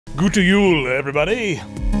Gute Yule, everybody.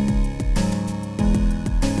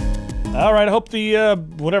 All right, I hope the,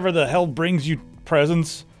 whatever the hell brings you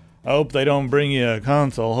presents, I hope they don't bring you a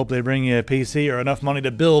console. I hope they bring you a PC or enough money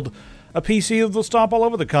to build a PC that'll stomp all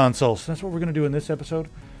over the consoles. That's what we're going to do in this episode.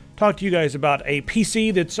 Talk to you guys about a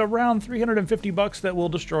PC that's around $350 that will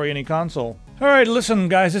destroy any console. All right, listen,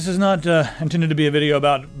 guys, this is not intended to be a video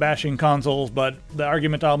about bashing consoles, but the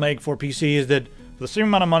argument I'll make for PC is that for the same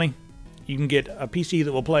amount of money, you can get a PC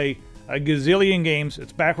that will play a gazillion games.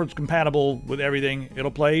 It's backwards compatible with everything.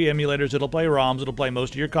 It'll play emulators, it'll play ROMs, it'll play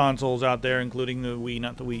most of your consoles out there, including the Wii,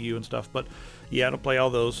 not the Wii U and stuff, but yeah, it'll play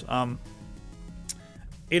all those.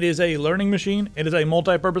 It is a learning machine, it is a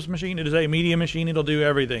multi-purpose machine, it is a media machine, it'll do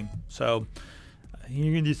everything. So,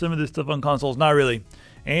 you can do some of this stuff on consoles, not really.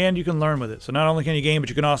 And you can learn with it. So not only can you game, but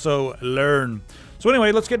you can also learn. So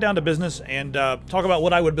anyway, let's get down to business and talk about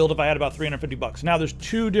what I would build if I had about $350. Now, there's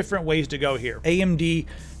two different ways to go here. AMD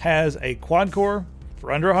has a quad core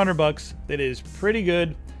for under $100 that is pretty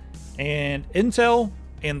good, and Intel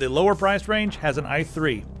in the lower price range has an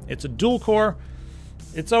i3. It's a dual core.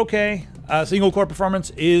 It's okay. Single core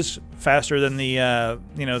performance is faster than the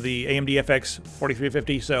the AMD FX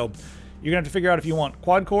 4350. So you're gonna have to figure out if you want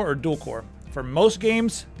quad core or dual core. For most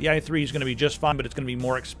games, the i3 is going to be just fine, but it's going to be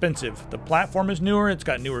more expensive. The platform is newer, it's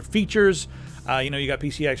got newer features. You got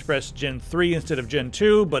PCI Express Gen 3 instead of Gen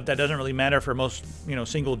 2, but that doesn't really matter for most,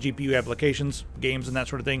 single GPU applications, games and that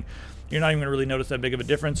sort of thing. You're not even going to really notice that big of a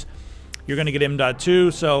difference. You're going to get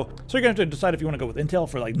M.2, so you're going to have to decide if you want to go with Intel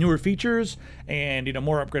for like newer features and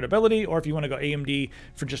more upgradability, or if you want to go AMD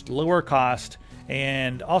for just lower cost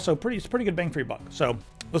and also it's pretty good bang for your buck. So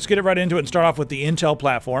let's get it right into it and start off with the Intel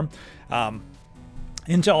platform.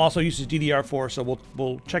 Intel also uses DDR4, so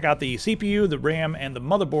we'll check out the CPU, the RAM, and the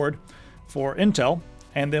motherboard for Intel,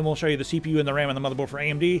 and then we'll show you the CPU and the RAM and the motherboard for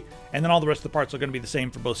AMD, and then all the rest of the parts are going to be the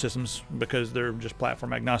same for both systems because they're just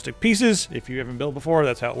platform agnostic pieces. If you haven't built before,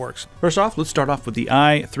 that's how it works. First off, let's start off with the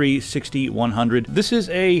i3-6100. This is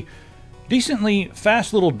a decently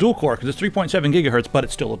fast little dual core because it's 3.7 gigahertz, but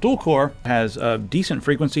it's still a dual core. It has a decent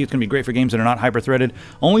frequency. It's going to be great for games that are not hyper-threaded.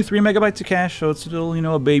 Only 3 megabytes of cache, so it's still,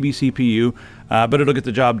 a baby CPU, but it'll get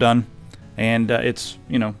the job done. And it's,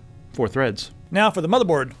 4 threads. Now for the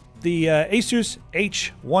motherboard, the Asus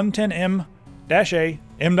H110M-A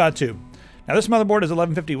M.2. Now this motherboard is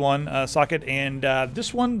 1151 socket, and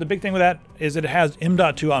this one, the big thing with that is that it has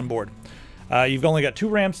M.2 on board. You've only got 2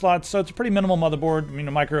 RAM slots, so it's a pretty minimal motherboard,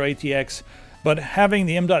 micro ATX, but having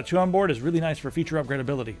the M.2 on board is really nice for feature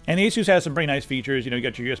upgradability. And the Asus has some pretty nice features, you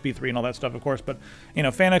got your USB 3 and all that stuff, of course, but,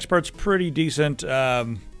 Fan Expert's pretty decent.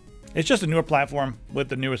 It's just a newer platform with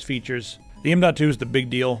the newest features. The M.2 is the big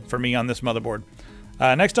deal for me on this motherboard.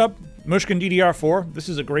 Next up, Mushkin DDR4. This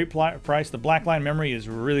is a great price. The blackline memory is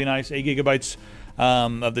really nice, 8 gigabytes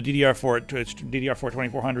of the DDR4, it's DDR4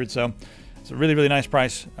 2400, so it's a really, really nice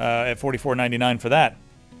price at $44.99 for that.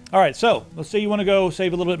 All right, so let's say you want to go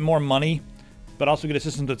save a little bit more money, but also get a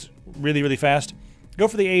system that's really, really fast. Go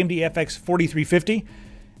for the AMD FX 4350.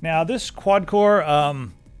 Now, this quad core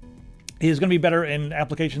is going to be better in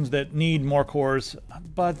applications that need more cores,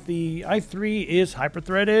 but the i3 is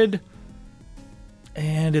hyper-threaded,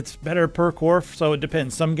 and it's better per core, so it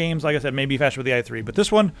depends. Some games, like I said, may be faster with the i3, but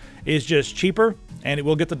this one is just cheaper, and it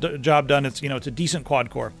will get the job done. It's, it's a decent quad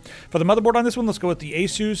core. For the motherboard on this one, let's go with the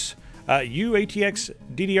Asus UATX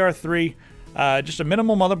DDR3. Just a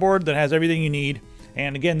minimal motherboard that has everything you need.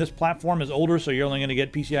 And again, this platform is older, so you're only going to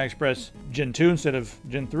get PCI Express Gen 2 instead of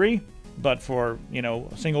Gen 3. But for, a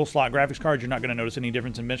single slot graphics card, you're not going to notice any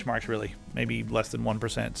difference in benchmarks, really. Maybe less than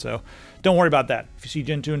 1%. So don't worry about that. If you see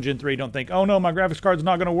Gen 2 and Gen 3, don't think, oh no, my graphics card's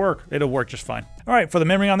not going to work. It'll work just fine. All right, for the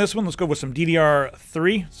memory on this one, let's go with some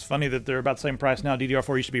DDR3. It's funny that they're about the same price now.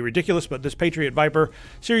 DDR4 used to be ridiculous, but this Patriot Viper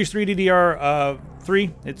Series 3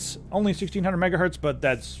 DDR3, it's only 1600 megahertz, but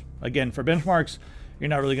that's, again, for benchmarks, you're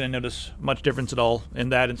not really going to notice much difference at all in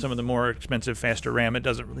that and some of the more expensive, faster RAM. It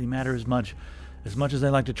doesn't really matter as much. As much as they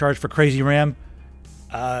like to charge for crazy RAM,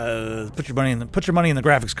 put your money in the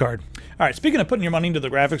graphics card. All right, speaking of putting your money into the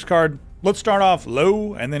graphics card, let's start off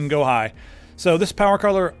low and then go high. So this Power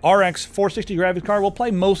Color RX 460 graphics card will play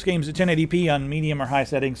most games at 1080p on medium or high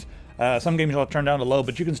settings. Some games you'll turn down to low,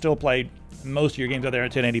 but you can still play most of your games out there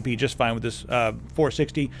at 1080p just fine with this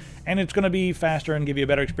 460, and it's going to be faster and give you a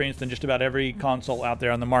better experience than just about every console out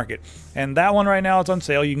there on the market. And that one right now, it's on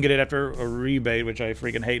sale. You can get it after a rebate, which I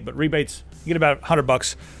freaking hate, but rebates, you get about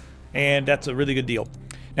 $100, and that's a really good deal.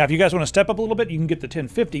 Now, if you guys want to step up a little bit, you can get the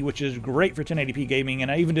 1050, which is great for 1080p gaming, and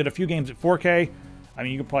I even did a few games at 4K. I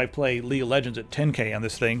mean, you could probably play League of Legends at 10K on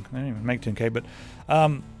this thing. I didn't even make 10K, but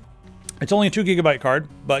It's only a 2 GB card,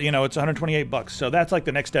 but you know, it's 128 bucks. So that's like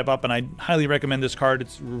the next step up, and I highly recommend this card.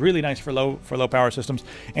 It's really nice for low power systems.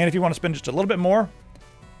 And if you want to spend just a little bit more,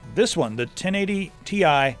 this one, the 1080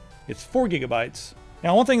 Ti, it's 4 GB.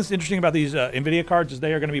 Now, one thing that's interesting about these NVIDIA cards is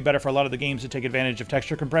they are going to be better for a lot of the games that take advantage of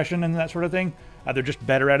texture compression and that sort of thing. They're just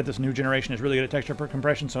better at it. This new generation is really good at texture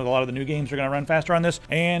compression, so a lot of the new games are going to run faster on this.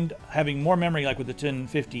 And having more memory, like with the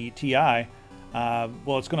 1050 Ti,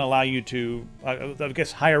 well, it's going to allow you to, I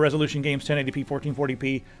guess, higher resolution games, 1080p,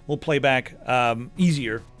 1440p, will play back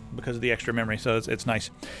easier because of the extra memory, so it's nice.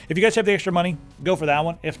 If you guys have the extra money, go for that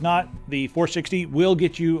one. If not, the 460 will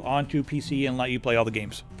get you onto PC and let you play all the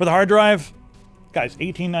games. For the hard drive, guys,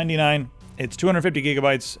 $18.99. It's 250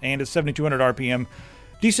 gigabytes and it's 7,200 RPM.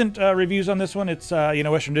 Decent reviews on this one. It's you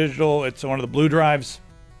know, Western Digital. It's one of the blue drives.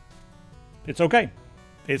 It's okay.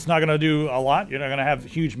 It's not going to do a lot. You're not going to have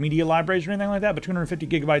huge media libraries or anything like that, but 250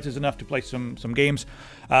 gigabytes is enough to play some games.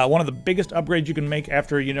 One of the biggest upgrades you can make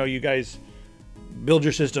after, you know, you guys build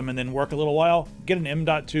your system and then work a little while, get an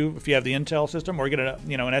M.2 if you have the Intel system, or get a,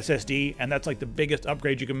 you know, an SSD, and that's like the biggest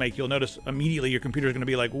upgrade you can make. You'll notice immediately your computer is going to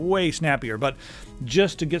be like way snappier. But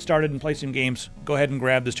just to get started and play some games, go ahead and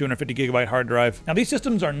grab this 250 gigabyte hard drive. Now, these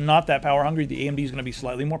systems are not that power hungry. The AMD is going to be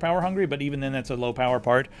slightly more power hungry, but even then, that's a low power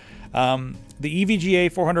part. The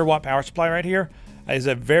EVGA 400 watt power supply right here is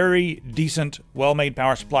a very decent, well-made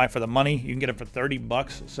power supply for the money. You can get it for 30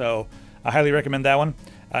 bucks, so I highly recommend that one.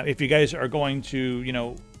 If you guys are going to, you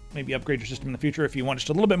know, maybe upgrade your system in the future, if you want just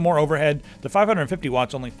a little bit more overhead, the 550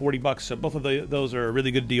 watts only 40 bucks. So both of those are a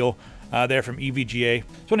really good deal there from EVGA.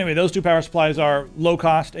 So anyway, those two power supplies are low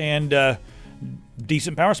cost and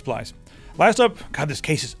decent power supplies. Last up, God, this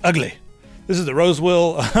case is ugly. This is the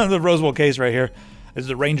Rosewell, the Rosewell case right here. This is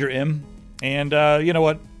the Ranger M, and you know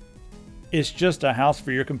what? It's just a house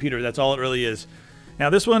for your computer. That's all it really is. Now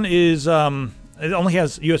this one is. It only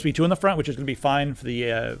has USB 2 in the front, which is going to be fine for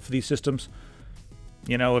these systems.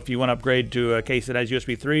 You know, if you want to upgrade to a case that has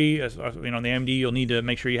USB 3, you know, on the AMD, you'll need to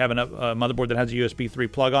make sure you have a motherboard that has a USB 3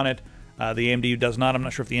 plug on it. The AMD does not. I'm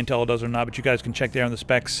not sure if the Intel does or not, but you guys can check there on the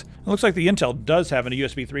specs. It looks like the Intel does have a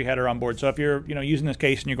USB 3 header on board. So if you're, you know, using this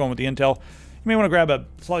case and you're going with the Intel, you may want to grab a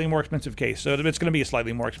slightly more expensive case. So it's going to be a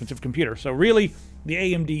slightly more expensive computer. So really, the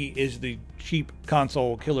AMD is the cheap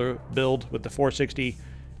console killer build with the 460.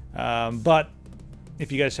 But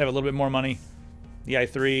if you guys have a little bit more money, the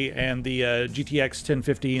i3 and the GTX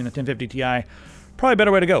 1050 and the 1050 Ti, probably a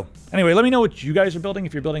better way to go. Anyway, let me know what you guys are building.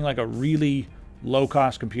 If you're building like a really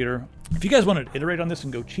low-cost computer. If you guys want to iterate on this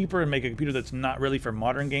and go cheaper and make a computer that's not really for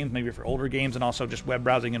modern games, maybe for older games and also just web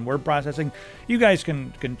browsing and word processing, you guys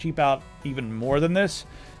can cheap out even more than this.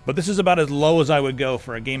 But this is about as low as I would go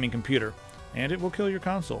for a gaming computer. And it will kill your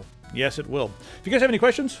console. Yes, it will. If you guys have any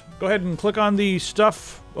questions, go ahead and click on the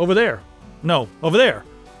stuff over there. No, over there.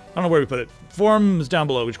 I don't know where we put it. Forum is down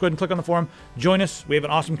below. Just go ahead and click on the forum. Join us. We have an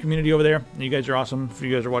awesome community over there. You guys are awesome. If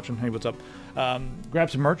you guys are watching, hey, what's up? Grab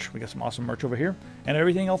some merch. We got some awesome merch over here. And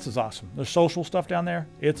everything else is awesome. There's social stuff down there.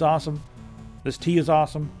 It's awesome. This tea is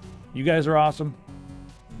awesome. You guys are awesome.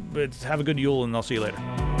 But have a good Yule, and I'll see you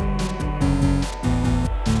later.